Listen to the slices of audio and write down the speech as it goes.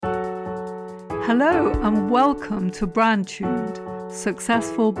Hello and welcome to Brand Tuned,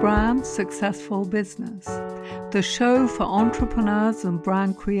 Successful Brand, Successful Business, the show for entrepreneurs and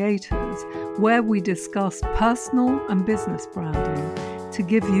brand creators where we discuss personal and business branding to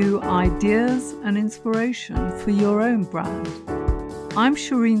give you ideas and inspiration for your own brand. I'm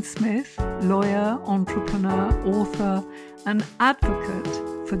Shireen Smith, lawyer, entrepreneur, author, and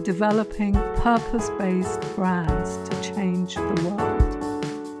advocate for developing purpose-based brands to change the world.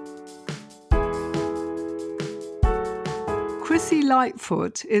 Chrissie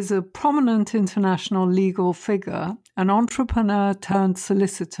Lighfoot is a prominent international legal figure, an entrepreneur turned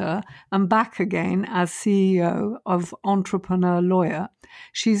solicitor, and back again as CEO of Entrepreneur Lawyer.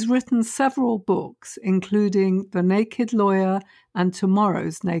 She's written several books, including The Naked Lawyer and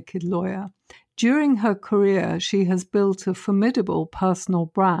Tomorrow's Naked Lawyer. During her career, she has built a formidable personal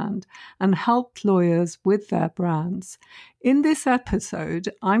brand and helped lawyers with their brands. In this episode,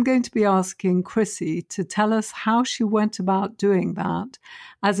 I'm going to be asking Chrissie to tell us how she went about doing that,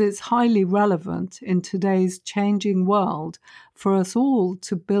 as it's highly relevant in today's changing world for us all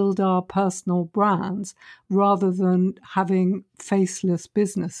to build our personal brands rather than having faceless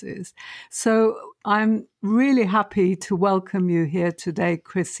businesses. So I'm really happy to welcome you here today,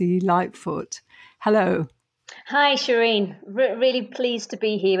 Chrissie Lighfoot. Hello. Hi, Shireen. Really pleased to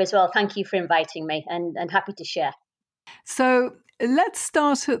be here as well. Thank you for inviting me and happy to share. So let's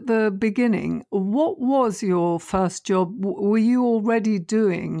start at the beginning. What was your first job? Were you already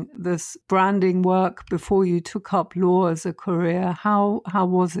doing this branding work before you took up law as a career? How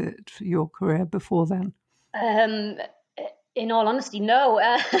was it, your career before then? In all honesty, no.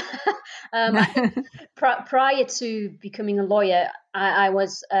 Prior to becoming a lawyer, I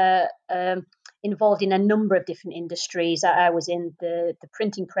was involved in a number of different industries. I was in the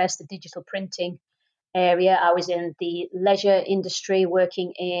printing press, the digital printing area. I was in the leisure industry,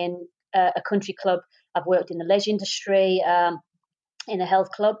 working in a country club. I've worked in the leisure industry, in a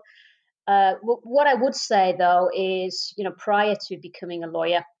health club. What I would say, though, is, prior to becoming a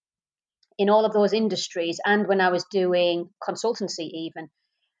lawyer, in all of those industries, and when I was doing consultancy even,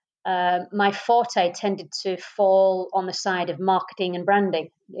 my forte tended to fall on the side of marketing and branding.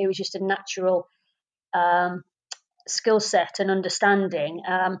 It was just a natural skill set and understanding.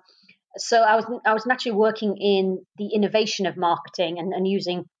 So I was naturally working in the innovation of marketing and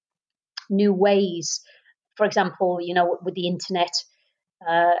using new ways. For example, with the internet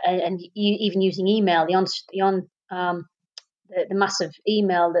and even using email, the massive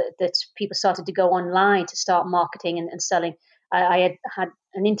email that people started to go online to start marketing and selling. I had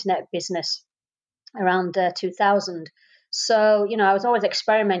an internet business around 2000. So, I was always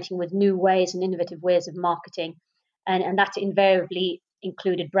experimenting with new ways and innovative ways of marketing. And that invariably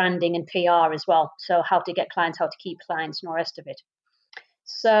included branding and PR as well. So how to get clients, how to keep clients and all the rest of it.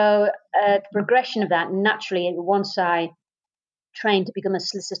 So the progression of that, naturally, once I trained to become a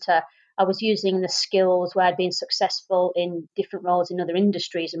solicitor, I was using the skills where I'd been successful in different roles in other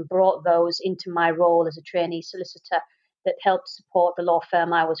industries and brought those into my role as a trainee solicitor that helped support the law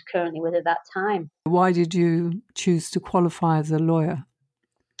firm I was currently with at that time. Why did you choose to qualify as a lawyer?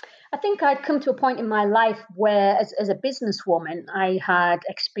 I think I'd come to a point in my life where, as a businesswoman, I had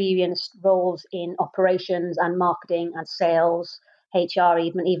experienced roles in operations and marketing and sales, HR,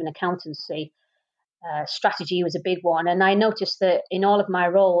 even accountancy. Strategy was a big one. And I noticed that in all of my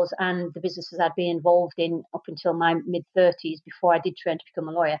roles and the businesses I'd been involved in up until my mid-30s, before I did train to become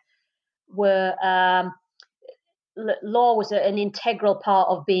a lawyer, were law was an integral part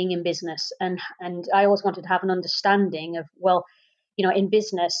of being in business. And I always wanted to have an understanding of, in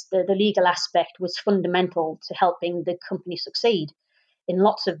business, the legal aspect was fundamental to helping the company succeed in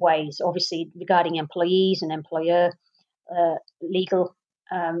lots of ways, obviously regarding employees and employer, legal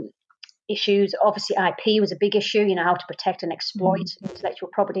issues. Obviously, IP was a big issue, how to protect and exploit intellectual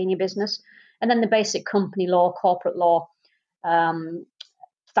property in your business. And then the basic company law, corporate law,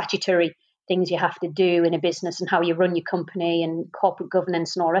 statutory things you have to do in a business and how you run your company and corporate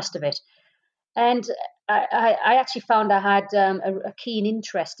governance and all the rest of it. And I actually found I had a keen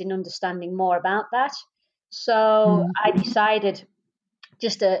interest in understanding more about that. So I decided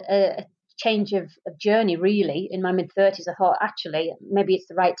just a change of journey, really, in my mid-30s. I thought, actually, maybe it's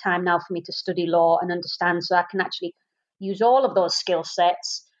the right time now for me to study law and understand so I can actually use all of those skill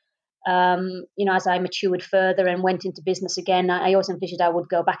sets. As I matured further and went into business again, I always envisioned I would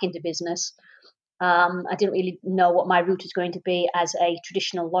go back into business. I didn't really know what my route was going to be as a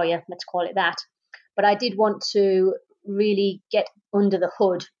traditional lawyer, let's call it that. But I did want to really get under the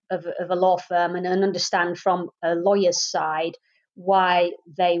hood of a law firm and understand from a lawyer's side why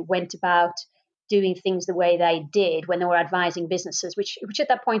they went about doing things the way they did when they were advising businesses, which at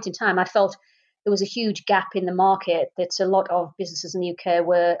that point in time I felt there was a huge gap in the market that a lot of businesses in the UK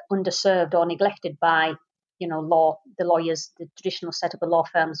were underserved or neglected by, the lawyers, the traditional setup of law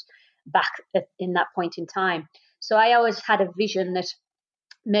firms back in that point in time. So I always had a vision that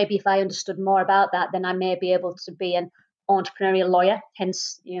maybe if I understood more about that, then I may be able to be an entrepreneurial lawyer,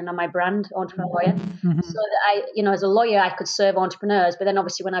 hence, my brand, entrepreneurial lawyer. Mm-hmm. So that as a lawyer, I could serve entrepreneurs, but then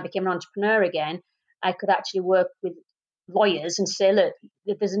obviously when I became an entrepreneur again, I could actually work with lawyers and say, look,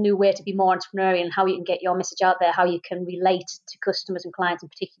 there's a new way to be more entrepreneurial and how you can get your message out there, how you can relate to customers and clients,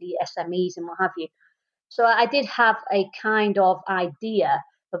 and particularly SMEs and what have you. So I did have a kind of idea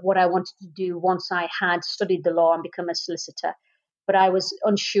of what I wanted to do once I had studied the law and become a solicitor, but I was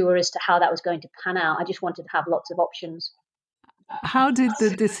unsure as to how that was going to pan out. I just wanted to have lots of options. How did the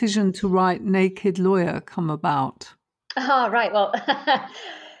decision to write Naked Lawyer come about? Oh, right. Well,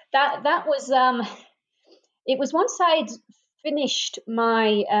 that was it was once I'd finished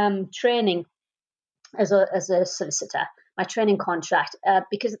my training as a solicitor, my training contract,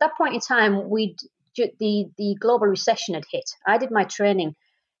 because at that point in time, the global recession had hit. I did my training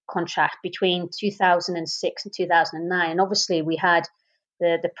contract between 2006 and 2009, and obviously we had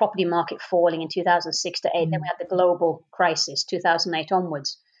the property market falling in 2006 to 8. Then we had the global crisis, 2008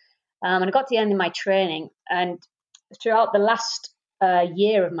 onwards. And I got to the end of my training, and throughout the last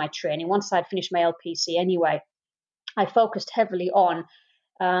year of my training, once I'd finished my LPC anyway, I focused heavily on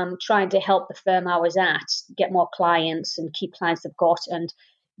trying to help the firm I was at get more clients and keep clients they've got, and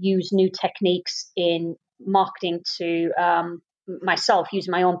use new techniques in marketing to myself,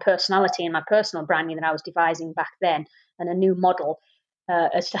 using my own personality and my personal branding that I was devising back then, and a new model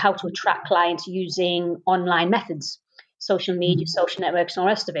as to how to attract clients using online methods, social media, social networks, and all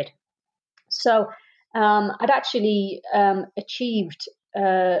the rest of it. So I'd actually achieved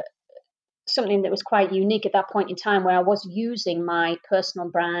something that was quite unique at that point in time, where I was using my personal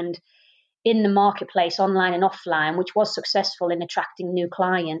brand in the marketplace, online and offline, which was successful in attracting new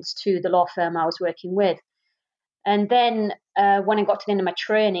clients to the law firm I was working with. And then when I got to the end of my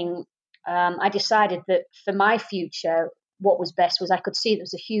training, I decided that for my future, what was best was I could see there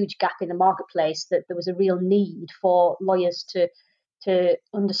was a huge gap in the marketplace, that there was a real need for lawyers to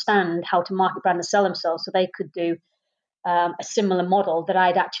understand how to market, brand, and sell themselves, so they could do a similar model that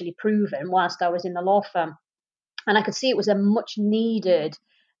I'd actually proven whilst I was in the law firm. And I could see it was a much needed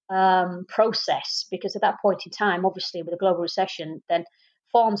process, because at that point in time, obviously with the global recession, then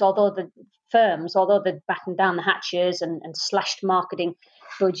although they'd battened down the hatches and slashed marketing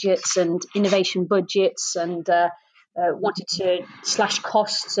budgets and innovation budgets, and wanted to slash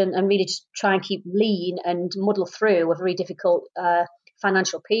costs and really just try and keep lean and muddle through a very difficult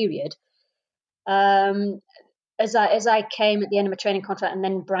financial period. As I came at the end of my training contract and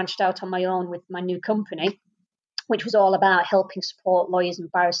then branched out on my own with my new company, which was all about helping support lawyers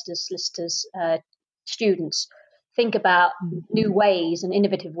and barristers, solicitors, students think about new ways and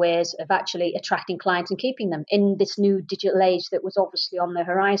innovative ways of actually attracting clients and keeping them in this new digital age that was obviously on the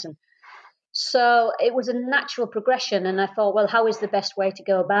horizon. So it was a natural progression, and I thought, well, how is the best way to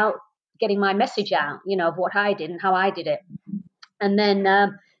go about getting my message out, of what I did and how I did it? And then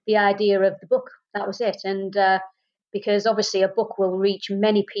the idea of the book, that was it. And because obviously a book will reach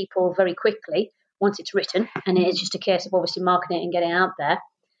many people very quickly once it's written, and it's just a case of obviously marketing it and getting it out there.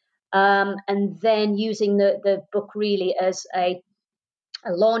 And then using the book really as a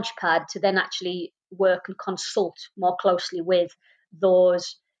launch pad to then actually work and consult more closely with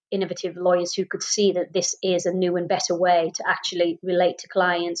those innovative lawyers who could see that this is a new and better way to actually relate to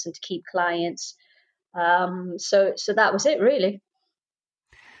clients and to keep clients. So that was it, really.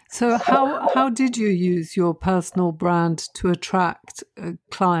 So how did you use your personal brand to attract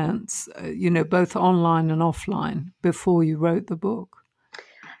clients, both online and offline, before you wrote the book?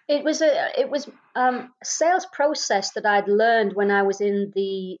 It was a sales process that I'd learned when I was in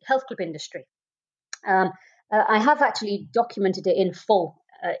the health club industry. I have actually documented it in full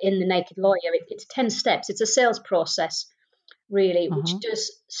in The Naked Lawyer. It's 10 steps. It's a sales process, really, which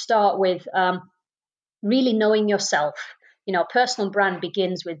does start with really knowing yourself. Personal brand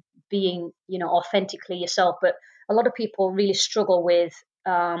begins with being, authentically yourself. But a lot of people really struggle with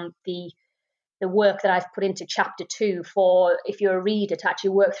the work that I've put into chapter 2 for, if you're a reader, to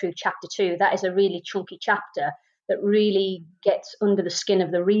actually work through chapter 2. That is a really chunky chapter that really gets under the skin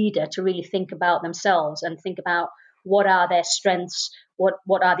of the reader to really think about themselves and think about what are their strengths, what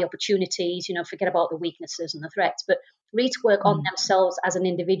are the opportunities, forget about the weaknesses and the threats, but really to work on themselves as an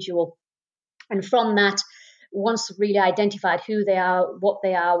individual. And from that, once really identified who they are,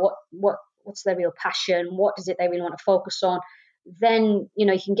 what's their real passion, what is it they really want to focus on, then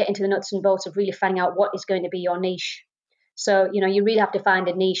you can get into the nuts and bolts of really finding out what is going to be your niche. So, you really have to find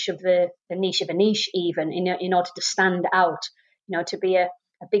a niche of a niche of a niche even in order to stand out, to be a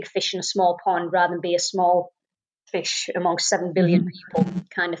big fish in a small pond rather than be a small fish amongst 7 billion people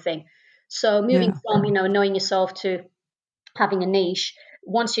kind of thing. So moving from, knowing yourself to having a niche,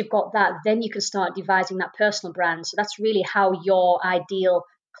 once you've got that, then you can start devising that personal brand. So that's really how your ideal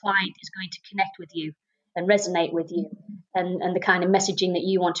client is going to connect with you and resonate with you, and the kind of messaging that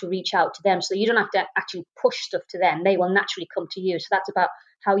you want to reach out to them. So you don't have to actually push stuff to them. They will naturally come to you. So that's about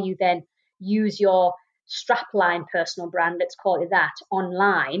how you then use your strapline personal brand, let's call it that,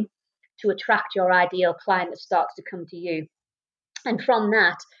 online to attract your ideal client that starts to come to you. And from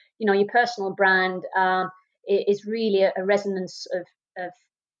that, your personal brand is really a resonance of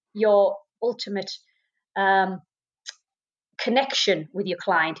your ultimate connection with your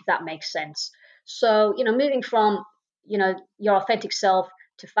client, if that makes sense. So, moving from, your authentic self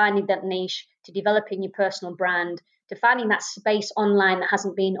to finding that niche, to developing your personal brand, to finding that space online that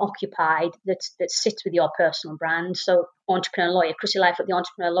hasn't been occupied, that sits with your personal brand. So entrepreneur lawyer, Chrissie Lighfoot, the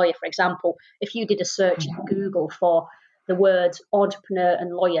entrepreneur lawyer, for example, if you did a search in Google for the words entrepreneur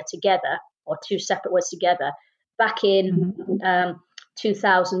and lawyer together, or two separate words together, back in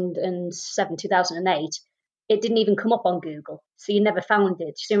 2007, 2008, it didn't even come up on Google. So you never found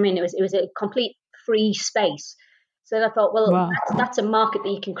it. So I mean, it was a complete free space. So I thought, well, that's a market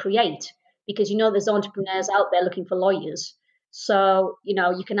that you can create, because there's entrepreneurs out there looking for lawyers. So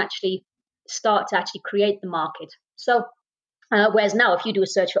you can actually start to actually create the market. So whereas now, if you do a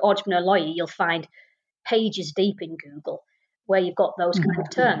search for entrepreneur lawyer, you'll find pages deep in Google where you've got those kind of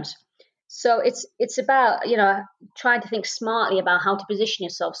terms. So it's about trying to think smartly about how to position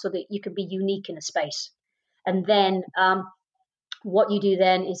yourself so that you can be unique in a space. And then what you do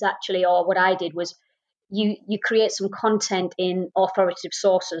then is actually, or what I did was, you create some content in authoritative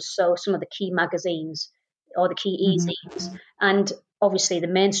sources, so some of the key magazines or the key e-zines, and obviously the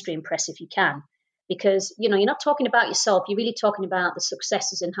mainstream press if you can, because you're not talking about yourself, you're really talking about the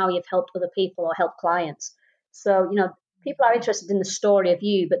successes and how you've helped other people or helped clients. So people are interested in the story of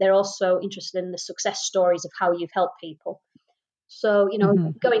you, but they're also interested in the success stories of how you've helped people. So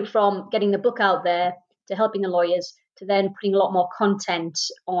going from getting the book out there to helping the lawyers, to then putting a lot more content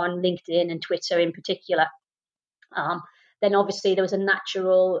on LinkedIn and Twitter in particular. Then obviously there was a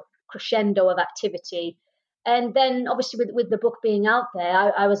natural crescendo of activity. And then obviously with the book being out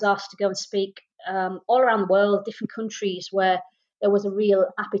there, I was asked to go and speak all around the world, different countries where there was a real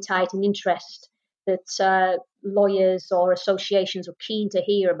appetite and interest that lawyers or associations were keen to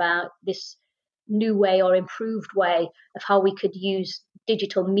hear about this new way or improved way of how we could use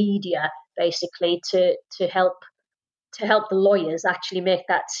digital media basically to help the lawyers actually make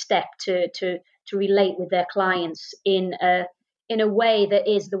that step to relate with their clients in a way that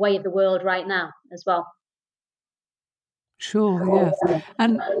is the way of the world right now as well. Sure, yes.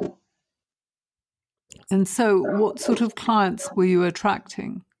 And so what sort of clients were you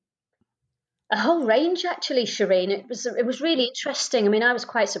attracting? A whole range, actually, Shireen. It was really interesting. I mean, I was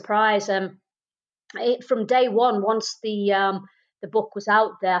quite surprised. From day one, once the book was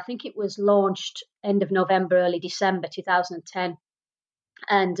out there, I think it was launched end of November, early December 2010.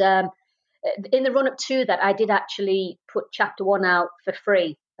 And in the run-up to that, I did actually put chapter 1 out for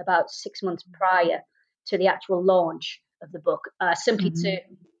free about 6 months prior to the actual launch of the book, simply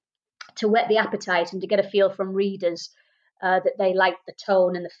to whet the appetite and to get a feel from readers that they liked the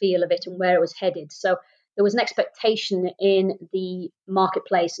tone and the feel of it and where it was headed. So there was an expectation in the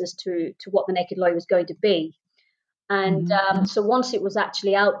marketplace as to what The Naked Lawyer was going to be. And so once it was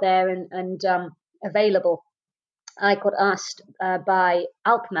actually out there and available, I got asked by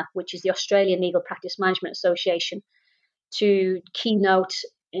ALPMA, which is the Australian Legal Practice Management Association, to keynote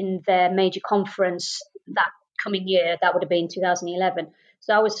in their major conference that coming year. That would have been 2011.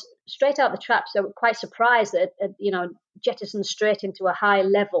 So I was straight out the trap, so quite surprised that, jettisoned straight into a high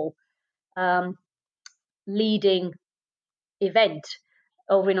level leading event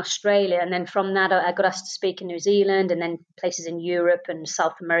over in Australia. And then from that, I got asked to speak in New Zealand and then places in Europe and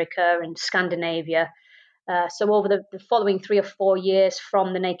South America and Scandinavia. So over the following 3 or 4 years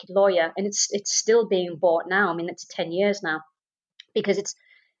from The Naked Lawyer, and it's still being bought now. I mean, it's 10 years now, because it's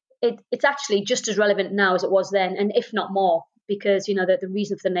actually just as relevant now as it was then, and if not more, because the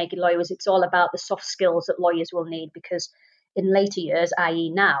reason for The Naked Lawyer is it's all about the soft skills that lawyers will need, because in later years, i.e.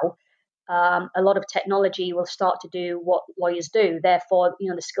 now, a lot of technology will start to do what lawyers do. Therefore,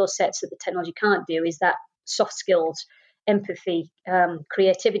 the skill sets that the technology can't do is that soft skills, empathy,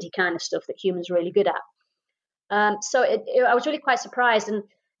 creativity kind of stuff that humans are really good at. So I was really quite surprised. And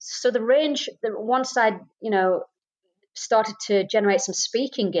so the range, once I'd, started to generate some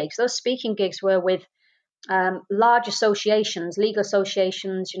speaking gigs, those speaking gigs were with large associations, legal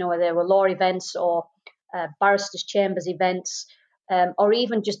associations, where there were law events or barristers' chambers events, or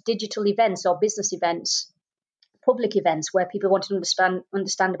even just digital events or business events, public events where people wanted to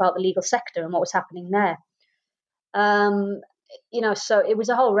understand about the legal sector and what was happening there. So it was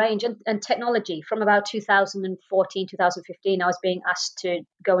a whole range, and technology. From about 2014, 2015, I was being asked to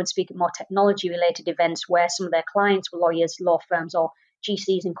go and speak at more technology-related events where some of their clients were lawyers, law firms, or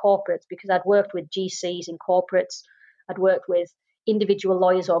GCs and corporates, because I'd worked with GCs and corporates. I'd worked with individual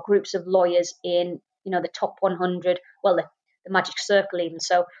lawyers or groups of lawyers in, the top 100, well, the magic circle even.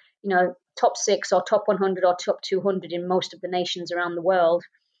 So, top 6 or top 100 or top 200 in most of the nations around the world.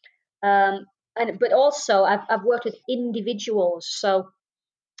 But also I've worked with individuals, so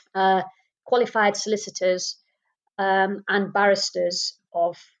qualified solicitors and barristers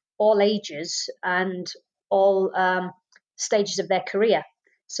of all ages and all stages of their career.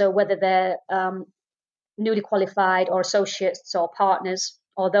 So whether they're newly qualified or associates or partners,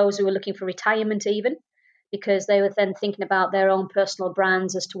 or those who are looking for retirement even, because they were then thinking about their own personal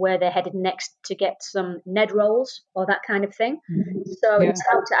brands as to where they're headed next to get some NED roles or that kind of thing. So it's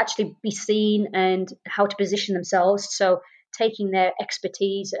how to actually be seen and how to position themselves. So taking their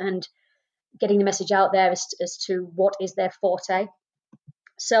expertise and getting the message out there as to what is their forte.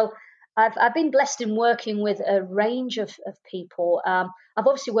 So I've been blessed in working with a range of people. I've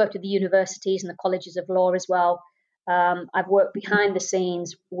obviously worked with the universities and the colleges of law as well. I've worked behind the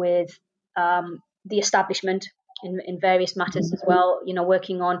scenes with the establishment in various matters as well,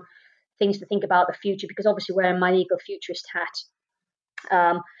 working on things to think about the future, because obviously wearing my legal futurist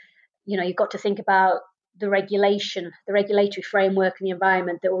hat, you've got to think about the regulatory framework and the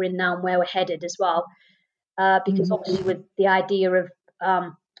environment that we're in now and where we're headed as well. Because obviously with the idea of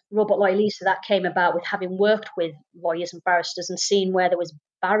Robot Lawyer Lisa, that came about with having worked with lawyers and barristers and seeing where there was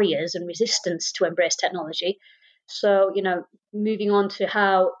barriers and resistance to embrace technology. So, moving on to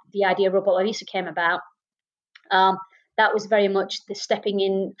how the idea of Robot Lawyer Lisa came about, that was very much the stepping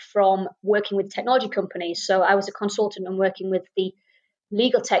in from working with technology companies. So I was a consultant and working with the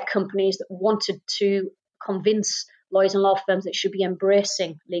legal tech companies that wanted to convince lawyers and law firms that should be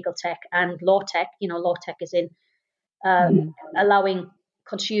embracing legal tech and law tech. Law tech is in allowing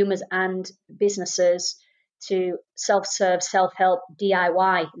consumers and businesses to self-serve, self-help,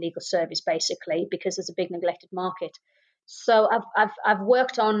 DIY legal service, basically, because there's a big neglected market. So I've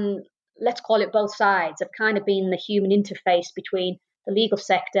worked on, let's call it both sides. I've kind of been the human interface between the legal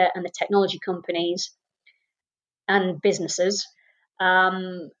sector and the technology companies and businesses,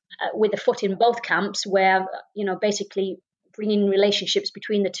 with a foot in both camps, where basically bringing relationships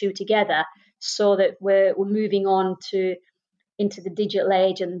between the two together, so that we're moving on into the digital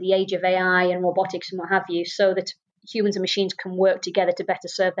age and the age of AI and robotics and what have you, so that humans and machines can work together to better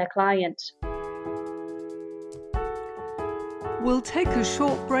serve their clients. We'll take a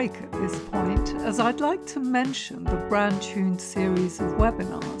short break at this point, as I'd like to mention the Brand Tuned series of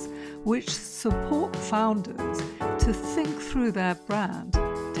webinars, which support founders to think through their brand,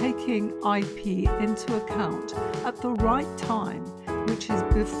 taking IP into account at the right time, which is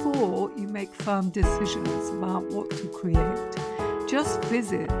before you make firm decisions about what to create. Just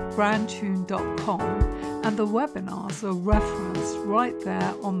visit brandtune.com and the webinars are referenced right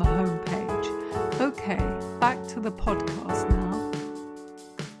there on the homepage. Okay, back to the podcast now.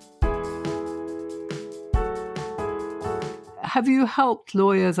 Have you helped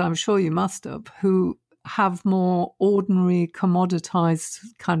lawyers, I'm sure you must have, who have more ordinary commoditized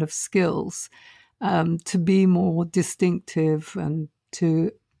kind of skills to be more distinctive and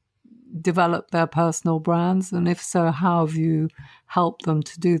to develop their personal brands? And if so, how have you helped them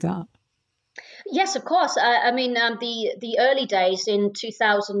to do that? Yes, of course. The early days in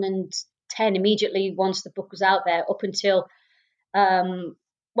 2010, immediately once the book was out there, up until,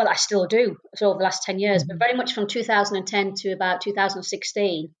 I still do, so over the last 10 years, but very much from 2010 to about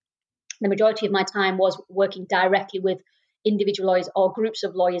 2016, the majority of my time was working directly with individual lawyers or groups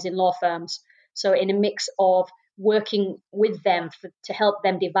of lawyers in law firms. So in a mix of working with them to help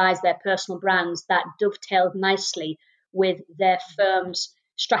them devise their personal brands that dovetailed nicely with their firm's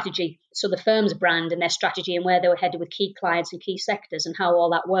strategy. So the firm's brand and their strategy and where they were headed with key clients and key sectors and how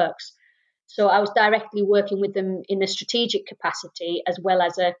all that works. So I was directly working with them in a strategic capacity as well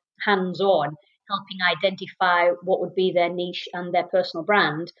as a hands-on, helping identify what would be their niche and their personal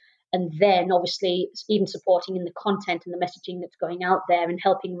brand. And then obviously even supporting in the content and the messaging that's going out there and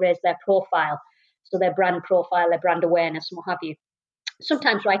helping raise their profile. So their brand profile, their brand awareness and what have you.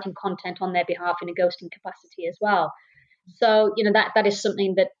 Sometimes writing content on their behalf in a ghosting capacity as well. So, that is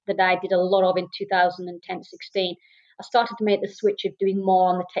something that I did a lot of in 2010-16. I started to make the switch of doing more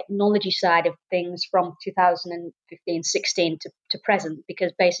on the technology side of things from 2015-16 to present,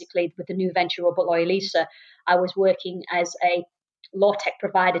 because basically with the new venture Robot Lawyer Lisa, I was working as a law tech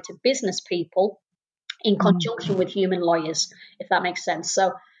provider to business people in conjunction with human lawyers, if that makes sense.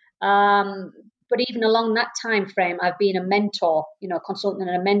 So, but even along that time frame, I've been a mentor, consultant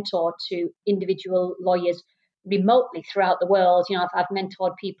and a mentor to individual lawyers remotely throughout the world. I've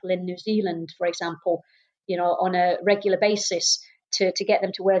mentored people in New Zealand, for example, on a regular basis to get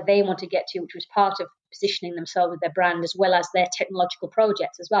them to where they want to get to, which was part of positioning themselves with their brand as well as their technological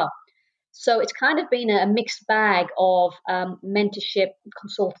projects as well. So it's kind of been a mixed bag of mentorship,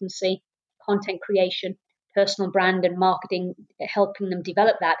 consultancy, content creation, personal brand and marketing, helping them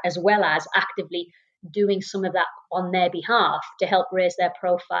develop that, as well as actively doing some of that on their behalf to help raise their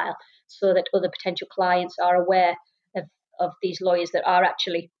profile so that other potential clients are aware of these lawyers that are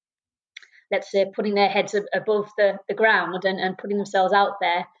actually, let's say, putting their heads above the ground and putting themselves out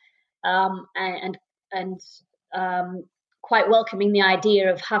there, and quite welcoming the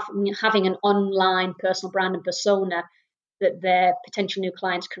idea of having an online personal brand and persona that their potential new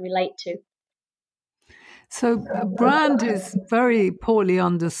clients can relate to. So brand is very poorly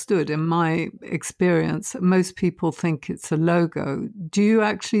understood in my experience. Most people think it's a logo. Do you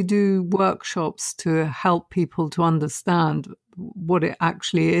actually do workshops to help people to understand what it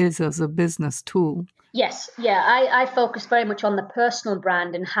actually is as a business tool? Yes, yeah, I focus very much on the personal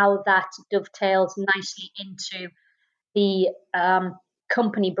brand and how that dovetails nicely into the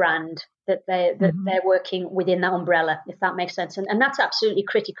company brand that they're working within that umbrella, if that makes sense. And that's absolutely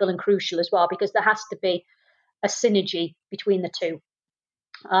critical and crucial as well, because there has to be a synergy between the two.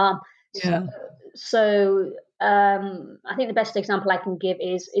 So I think the best example I can give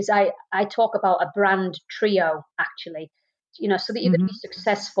is I talk about a brand trio, actually, so that you're going to be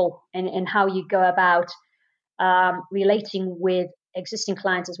successful in how you go about relating with existing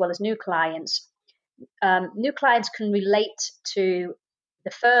clients as well as new clients. New clients can relate to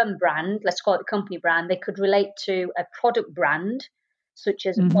the firm brand, let's call it the company brand. They could relate to a product brand, such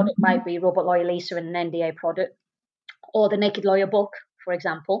as a product might be Robot Lawyer Lisa and an NDA product, or the Naked Lawyer book, for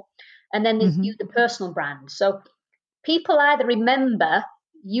example. And then there's you, the personal brand. So people either remember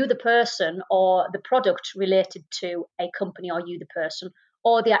you, the person, or the product related to a company, or you, the person,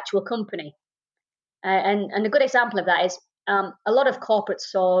 or the actual company. And a good example of that is a lot of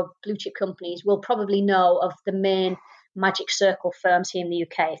corporates or blue chip companies will probably know of the main Magic Circle firms here in the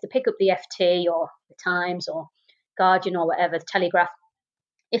UK. If they pick up the FT or the Times or Guardian or whatever, the Telegraph,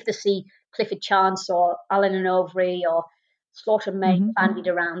 if they see Clifford Chance or Allen and Overy or Slaughter and May bandied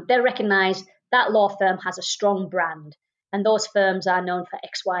around, they'll recognise that law firm has a strong brand, and those firms are known for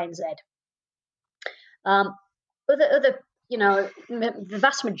X, Y, and Z. Other, the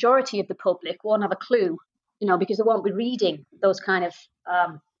vast majority of the public won't have a clue, because they won't be reading those kind of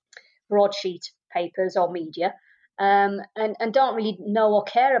broadsheet papers or media, and don't really know or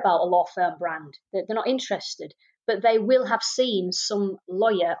care about a law firm brand. They're not interested, but they will have seen some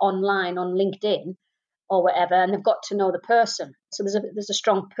lawyer online on LinkedIn or whatever, and they've got to know the person. So there's a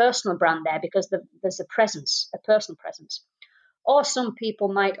strong personal brand there because there's a personal presence. Or some people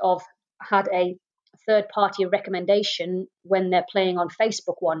might have had a third-party recommendation when they're playing on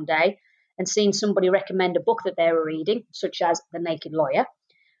Facebook one day and seen somebody recommend a book that they were reading, such as The Naked Lawyer.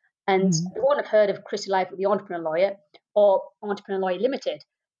 And they won't have heard of Chrissie Lighfoot, the Entrepreneur Lawyer, or Entrepreneur Lawyer Limited,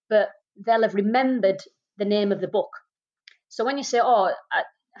 but they'll have remembered the name of the book. So when you say,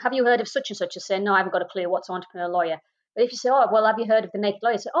 have you heard of such and such? You say, no, I haven't got a clue. What's Entrepreneur Lawyer? But if you say, well, have you heard of The Naked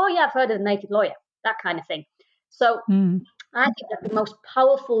Lawyer? You say, oh, yeah, I've heard of The Naked Lawyer, that kind of thing. So I think that the most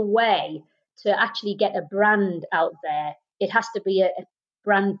powerful way to actually get a brand out there, it has to be a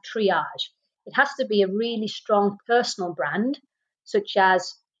brand triage. It has to be a really strong personal brand, such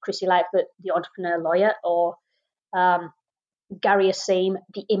as Chrissie Lighfoot, the Entrepreneur Lawyer, or Gary Asim,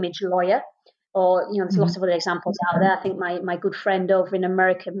 the Image Lawyer, or there's lots of other examples out there. I think my good friend over in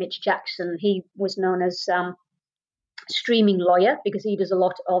America, Mitch Jackson, he was known as Streaming Lawyer because he does a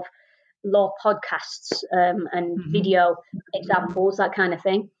lot of law podcasts and video examples, that kind of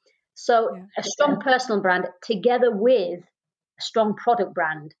thing. So a strong personal brand together with a strong product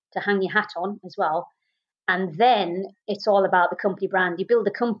brand to hang your hat on as well. And then it's all about the company brand. You build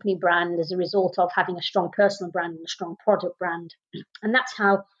a company brand as a result of having a strong personal brand and a strong product brand. And that's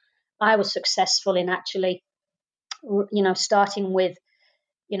how I was successful in actually, starting with,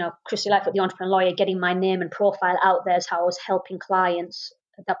 Chrissie Lighfoot, the Entrepreneur Lawyer, getting my name and profile out there as how I was helping clients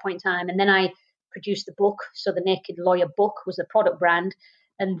at that point in time. And then I produced the book. So the Naked Lawyer book was the product brand.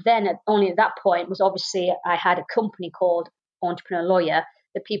 And then only at that point was obviously I had a company called Entrepreneur Lawyer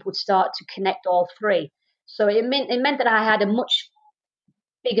that people would start to connect all three. So it meant that I had a much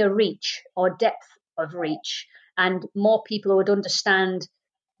bigger reach or depth of reach, and more people would understand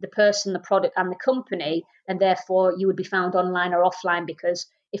the person, the product, and the company, and therefore you would be found online or offline. Because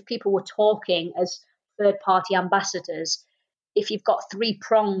if people were talking as third party ambassadors, if you've got three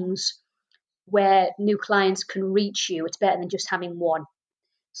prongs where new clients can reach you, it's better than just having one.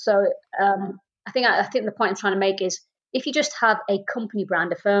 So I think the point I'm trying to make is, if you just have a company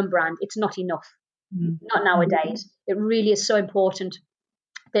brand, a firm brand, it's not enough. Not nowadays. It really is so important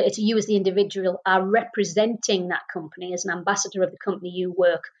that it's you as the individual are representing that company as an ambassador of the company you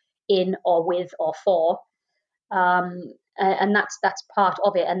work in or with or for. And that's part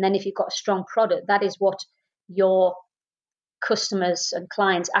of it. And then if you've got a strong product, that is what your customers and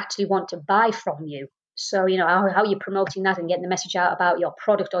clients actually want to buy from you. So, how you're promoting that and getting the message out about your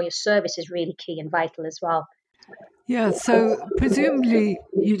product or your service is really key and vital as well. Yeah, so presumably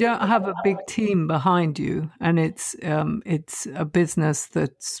you don't have a big team behind you, and it's a business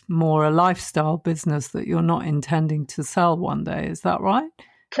that's more a lifestyle business that you're not intending to sell one day. Is that right?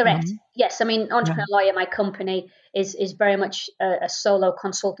 Correct. Yes. I mean, Entrepreneur Yeah. Lawyer, my company, is very much a solo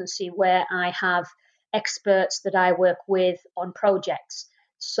consultancy where I have experts that I work with on projects.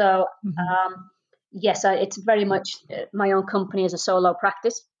 So, Mhm. yes, it's very much my own company as a solo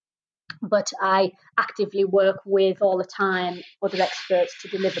practice, but I actively work with all the time other experts to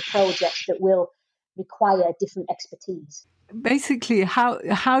deliver projects that will require different expertise. Basically,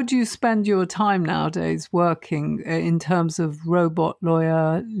 how do you spend your time nowadays working in terms of robot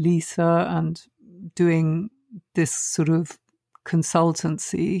lawyer Lisa and doing this sort of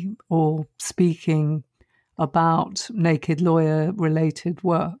consultancy or speaking about naked lawyer related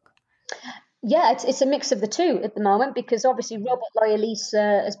work? Yeah, it's a mix of the two at the moment, because obviously Robot Lawyer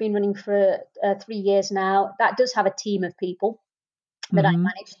Lisa has been running for 3 years now. That does have a team of people that I Hmm.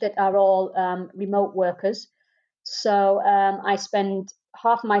 manage that are all remote workers. So I spend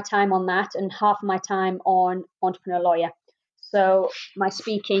half my time on that and half my time on Entrepreneur Lawyer. So my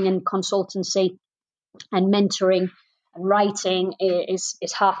speaking and consultancy and mentoring and writing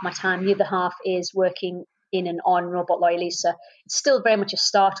is half my time. The other half is working in and on Robot Lawyer Lisa. It's still very much a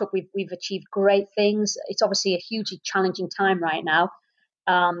startup. We've achieved great things. It's obviously a hugely challenging time right now.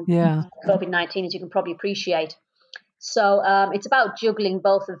 Yeah. COVID-19, as you can probably appreciate. So it's about juggling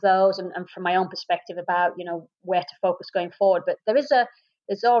both of those, and from my own perspective, about where to focus going forward. But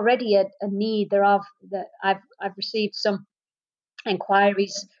there's already a need. I've received some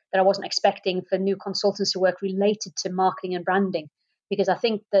inquiries that I wasn't expecting for new consultancy work related to marketing and branding, because I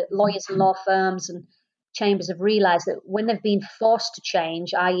think that lawyers and law firms and chambers have realized that when they've been forced to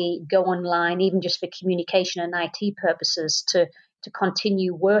change, i.e., go online, even just for communication and IT purposes, to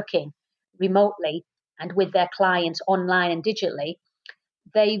continue working remotely and with their clients online and digitally,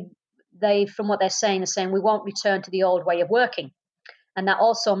 they from what they're saying we won't return to the old way of working. And that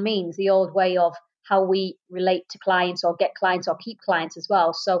also means the old way of how we relate to clients or get clients or keep clients as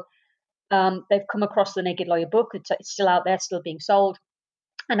well. So they've come across the Naked Lawyer book. It's still out there, still being sold.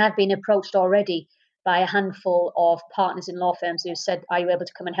 And I've been approached already by a handful of partners in law firms who said, are you able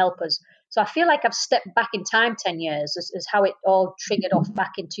to come and help us? So I feel like I've stepped back in time 10 years, as how it all triggered off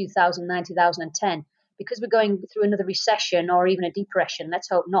back in 2009, 2010. Because we're going through another recession or even a depression, let's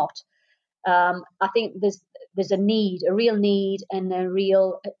hope not. I think there's a real need and a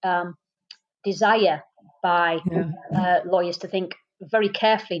real desire by Yeah. lawyers to think very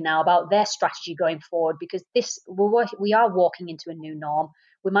carefully now about their strategy going forward, because we are walking into a new norm.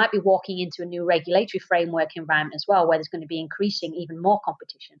 We might be walking into a new regulatory framework environment as well, where there's going to be increasing even more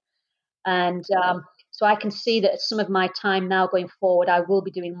competition. And so I can see that some of my time now going forward, I will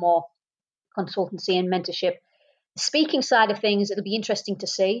be doing more consultancy and mentorship. The speaking side of things, it'll be interesting to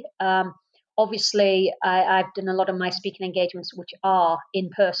see. Obviously, I've done a lot of my speaking engagements which are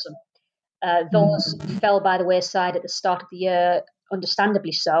in person. Those fell by the wayside at the start of the year,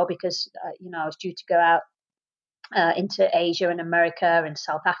 understandably so, because I was due to go out into Asia and America and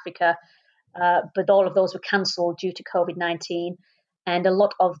South Africa, but all of those were cancelled due to COVID-19, and a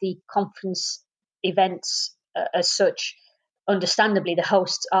lot of the conference events, as such, understandably, the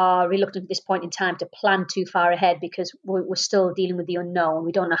hosts are reluctant at this point in time to plan too far ahead, because we're still dealing with the unknown.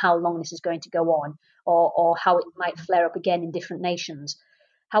 We don't know how long this is going to go on, or how it might flare up again in different nations.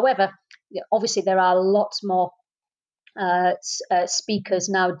 However, obviously there are lots more speakers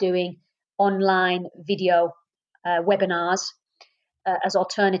now doing online video webinars as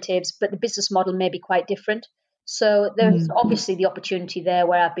alternatives, but the business model may be quite different. So there's obviously the opportunity there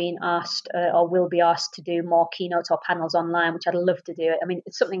where I've been asked or will be asked to do more keynotes or panels online, which I'd love to do. I mean,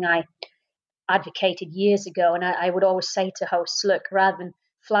 it's something I advocated years ago, and I would always say to hosts, look, rather than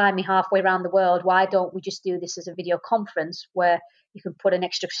fly me halfway around the world, why don't we just do this as a video conference where you can put an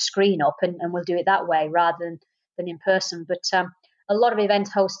extra screen up and we'll do it that way rather than in person. But a lot of event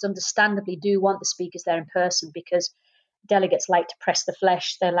hosts understandably do want the speakers there in person because delegates like to press the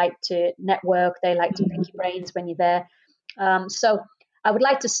flesh, they like to network, they like to pick your brains when you're there. So I would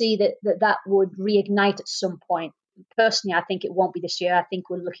like to see that would reignite at some point. Personally, I think it won't be this year. I think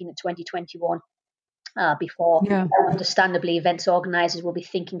we're looking at 2021 before, understandably, events organisers will be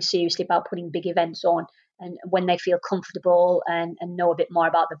thinking seriously about putting big events on and when they feel comfortable and know a bit more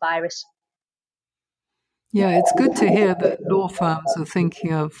about the virus. Yeah, it's good to hear that law firms are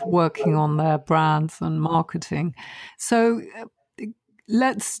thinking of working on their brands and marketing. So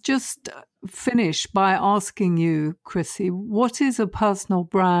let's just finish by asking you, Chrissie, what is a personal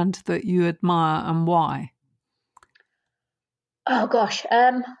brand that you admire and why? Oh, gosh.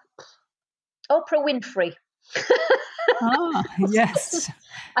 Oprah Winfrey. Yes.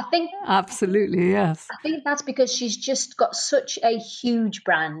 I think absolutely, yes. I think that's because she's just got such a huge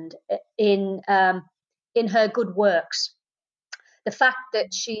brand in her good works. The fact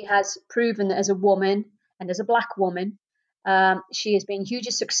that she has proven that as a woman and as a Black woman, she has been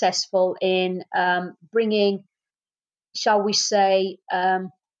hugely successful in bringing, shall we say,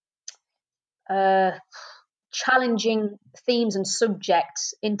 challenging themes and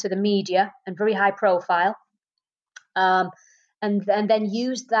subjects into the media and very high profile, and then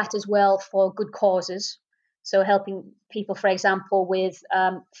use that as well for good causes. So helping people, for example, with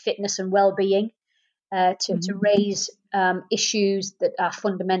fitness and well-being, to raise issues that are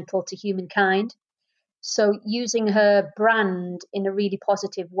fundamental to humankind. So using her brand in a really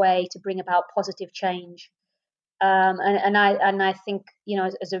positive way to bring about positive change. And I think,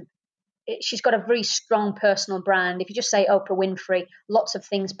 she's got a very strong personal brand. If you just say Oprah Winfrey, lots of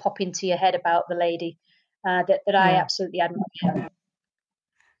things pop into your head about the lady that I absolutely admire.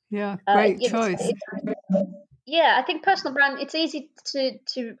 Yeah, great choice. I think personal brand, it's easy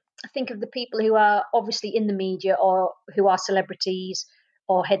to think of the people who are obviously in the media or who are celebrities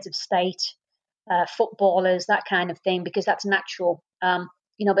or heads of state, footballers, that kind of thing, because that's natural.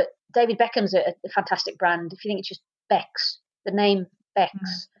 But David Beckham's a fantastic brand. If you think it's just Bex, the name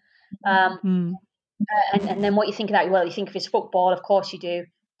Bex. And then what you think of that? Well, you think of his football, of course you do,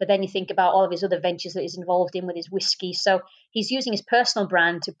 but then you think about all of his other ventures that he's involved in with his whiskey. So he's using his personal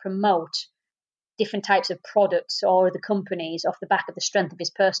brand to promote different types of products or the companies off the back of the strength of his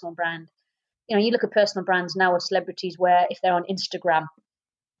personal brand. You look at personal brands now of celebrities where if they're on Instagram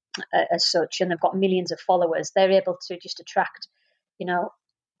as such and they've got millions of followers, they're able to just attract,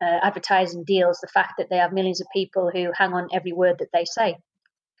 advertising deals, the fact that they have millions of people who hang on every word that they say.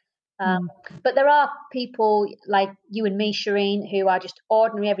 But there are people like you and me, Shireen, who are just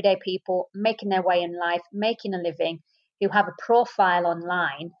ordinary everyday people making their way in life, making a living, who have a profile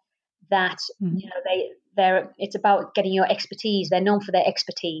online that it's about getting your expertise. They're known for their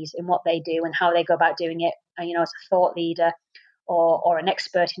expertise in what they do and how they go about doing it. As a thought leader or an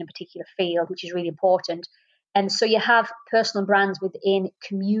expert in a particular field, which is really important. And so you have personal brands within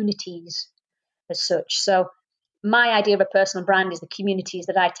communities as such. So my idea of a personal brand is the communities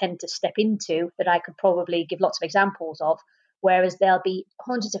that I tend to step into that I could probably give lots of examples of, whereas there'll be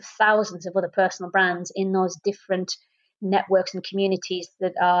hundreds of thousands of other personal brands in those different networks and communities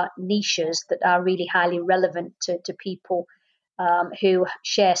that are niches that are really highly relevant to people who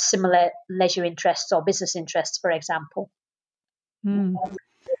share similar leisure interests or business interests, for example.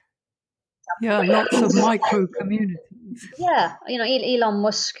 Yeah, lots of micro communities. Yeah, Elon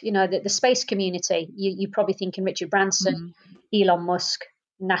Musk, the space community, you probably thinking Richard Branson, Elon Musk,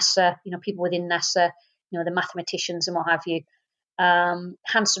 NASA, people within NASA, the mathematicians and what have you.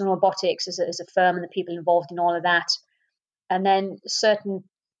 Hanson Robotics as a firm and the people involved in all of that. And then certain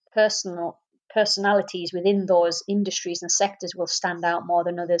personalities within those industries and sectors will stand out more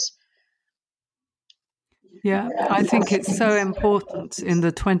than others. Yeah, I think it's so important in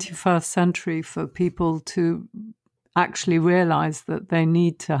the 21st century for people to actually realize that they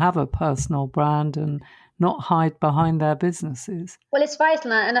need to have a personal brand and not hide behind their businesses. Well, it's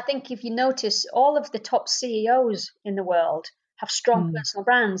vital. And I think if you notice, all of the top CEOs in the world have strong personal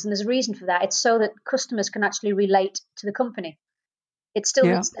brands. And there's a reason for that. It's so that customers can actually relate to the company. It still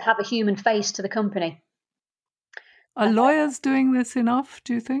needs to have a human face to the company. Are lawyers doing this enough,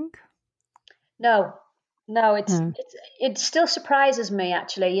 do you think? No, it still surprises me,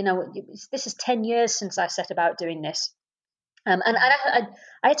 actually. This is 10 years since I set about doing this. And I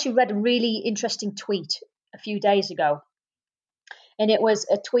actually read a really interesting tweet a few days ago. And it was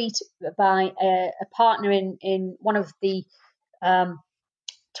a tweet by a partner in one of the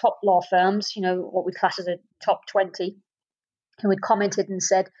top law firms, what we class as a top 20, who had commented and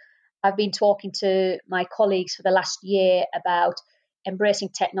said, I've been talking to my colleagues for the last year about embracing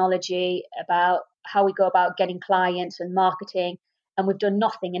technology, about how we go about getting clients and marketing, and we've done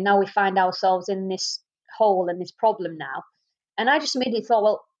nothing. And now we find ourselves in this hole and this problem now. And I just immediately thought,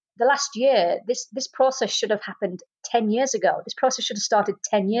 well, the last year, this process should have happened 10 years ago. This process should have started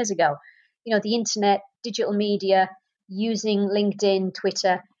 10 years ago. The internet, digital media, using LinkedIn,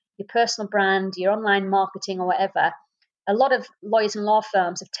 Twitter, your personal brand, your online marketing or whatever. A lot of lawyers and law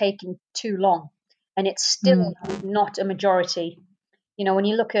firms have taken too long, and it's still not a majority. When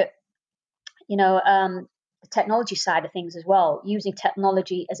you look at, the technology side of things as well, using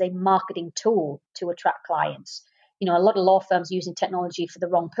technology as a marketing tool to attract clients. A lot of law firms are using technology for the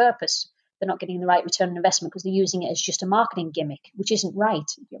wrong purpose. They're not getting the right return on investment because they're using it as just a marketing gimmick, which isn't right.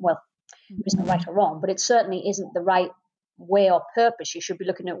 Well, it's not right or wrong, but it certainly isn't the right way or purpose. You should be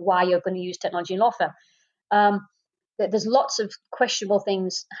looking at why you're going to use technology in law firm. There's lots of questionable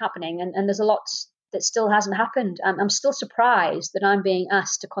things happening, and there's a lot that still hasn't happened. I'm still surprised that I'm being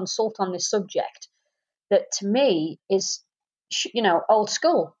asked to consult on this subject that to me is, old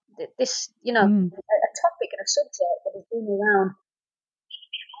school. This, a topic and a subject that has been around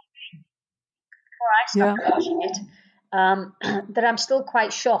before I started watching it, that I'm still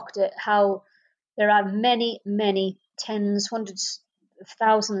quite shocked at how there are many, many tens, hundreds of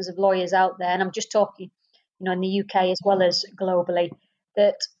thousands of lawyers out there, and I'm just talking, in the UK as well as globally,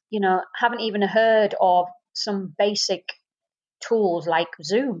 that, haven't even heard of some basic tools like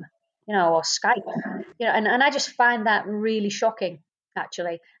Zoom, or Skype, and I just find that really shocking,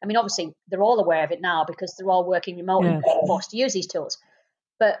 actually. I mean, obviously, they're all aware of it now because they're all working remotely and forced to use these tools.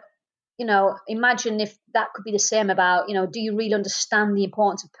 But, imagine if that could be the same about, do you really understand the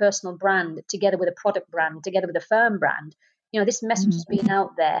importance of personal brand together with a product brand, together with a firm brand? This message has been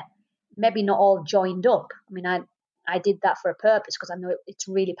out there, maybe not all joined up. I mean, I did that for a purpose because I know it's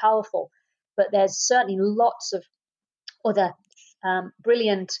really powerful. But there's certainly lots of other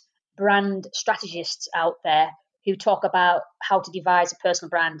brilliant brand strategists out there who talk about how to devise a personal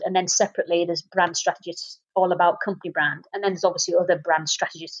brand. And then separately, there's brand strategists all about company brand. And then there's obviously other brand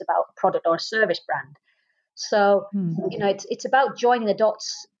strategists about a product or a service brand. So, it's about joining the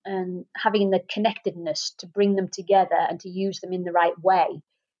dots and having the connectedness to bring them together and to use them in the right way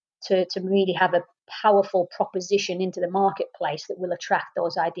to really have a powerful proposition into the marketplace that will attract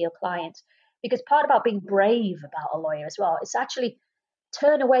those ideal clients. Because part about being brave about a lawyer as well, it's actually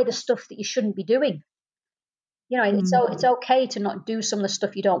turn away the stuff that you shouldn't be doing. It's okay to not do some of the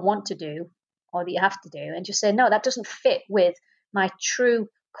stuff you don't want to do or that you have to do, and just say, no, that doesn't fit with my true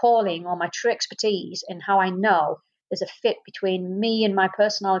calling or my true expertise, and how I know there's a fit between me and my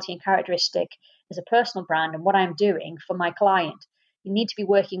personality and characteristic as a personal brand and what I'm doing for my client. You need to be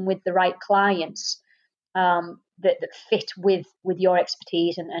working with the right clients that fit with your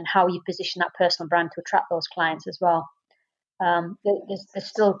expertise and how you position that personal brand to attract those clients as well. There's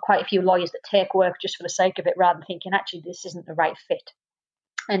still quite a few lawyers that take work just for the sake of it rather than thinking, actually, this isn't the right fit.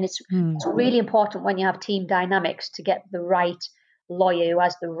 And it's really important when you have team dynamics to get the right lawyer who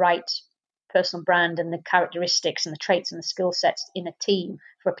has the right personal brand and the characteristics and the traits and the skill sets in a team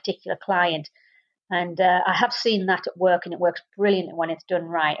for a particular client. And I have seen that at work, and it works brilliantly when it's done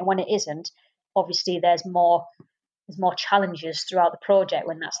right. And when it isn't, obviously there's more challenges throughout the project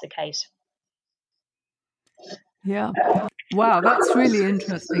when that's the case. Yeah. Wow, that's really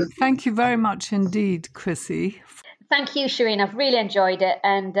interesting. Thank you very much indeed, Chrissie. Thank you, Shireen. I've really enjoyed it,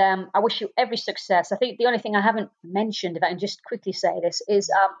 and I wish you every success. I think the only thing I haven't mentioned, if I can just quickly say this,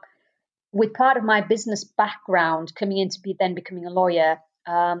 is with part of my business background coming into becoming a lawyer,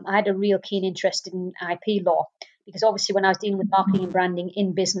 I had a real keen interest in IP law, because obviously when I was dealing with marketing and branding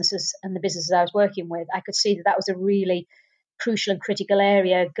in businesses and the businesses I was working with, I could see that was a really crucial and critical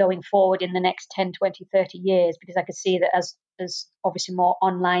area going forward in the next 10, 20, 30 years, because I could see that as obviously more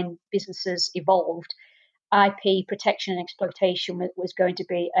online businesses evolved, IP protection and exploitation was going to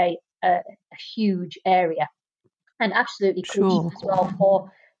be a huge area, and absolutely crucial as well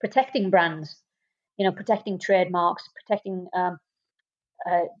for protecting brands, protecting trademarks, protecting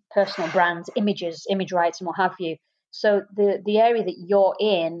personal brands, image rights, and what have you. So the area that you're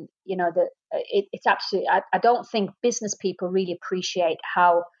in, it's absolutely. I don't think business people really appreciate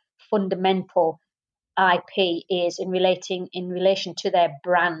how fundamental IP is in relation to their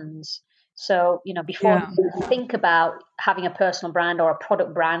brands. So, before you think about having a personal brand or a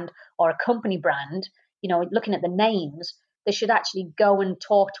product brand or a company brand, looking at the names, they should actually go and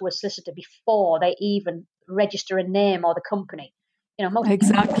talk to a solicitor before they even register a name or the company.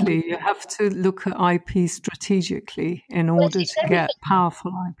 Exactly. You have to look at IP strategically in order to get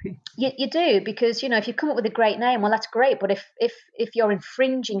powerful IP. You do, because if you come up with a great name, well, that's great. But if you're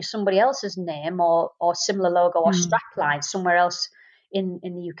infringing somebody else's name or similar logo or strapline somewhere else in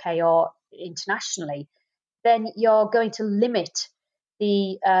the UK or internationally, then you're going to limit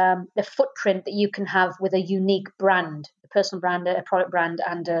the footprint that you can have with a unique brand, a personal brand, a product brand,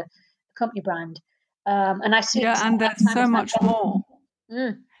 and a company brand. And I see. Yeah, and there's so much more.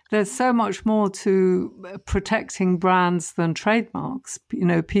 There's so much more to protecting brands than trademarks.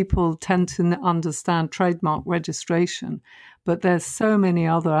 People tend to understand trademark registration, but there's so many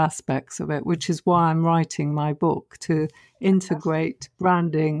other aspects of it, which is why I'm writing my book, to integrate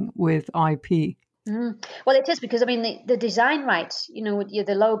branding with IP. Well, it is, because the design rights,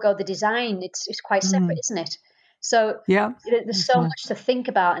 the logo, the design, it's quite separate, isn't it? So yeah, there's so much to think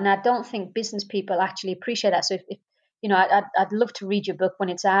about, and I don't think business people actually appreciate that. So if I'd love to read your book when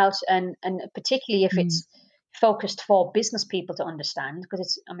it's out, and particularly if it's focused for business people to understand,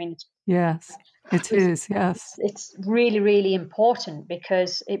 because yes, it is. Yes, it's really, really important,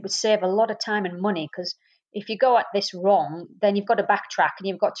 because it would save a lot of time and money. Because if you go at this wrong, then you've got to backtrack and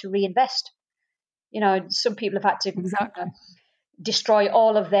you've got to reinvest. Some people have had to destroy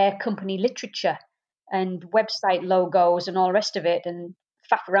all of their company literature and website logos and all the rest of it, and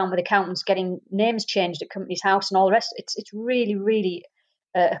faff around with accountants getting names changed at company's house and all the rest. It's really, really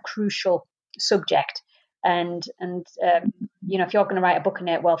a crucial subject. And if you're going to write a book on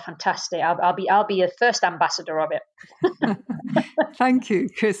it, well, fantastic. I'll be the first ambassador of it. Thank you,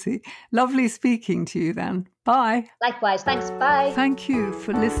 Chrissie. Lovely speaking to you then. Bye. Likewise. Thanks. Bye. Thank you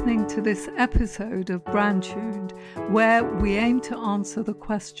for listening to this episode of Brand Tuned, where we aim to answer the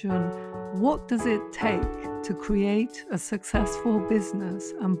question, what does it take to create a successful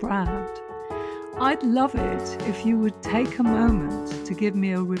business and brand? I'd love it if you would take a moment to give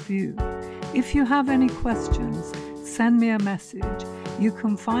me a review. If you have any questions, send me a message. You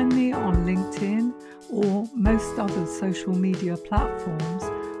can find me on LinkedIn or most other social media platforms,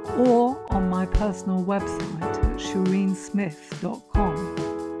 or on my personal website at ShireenSmith.com.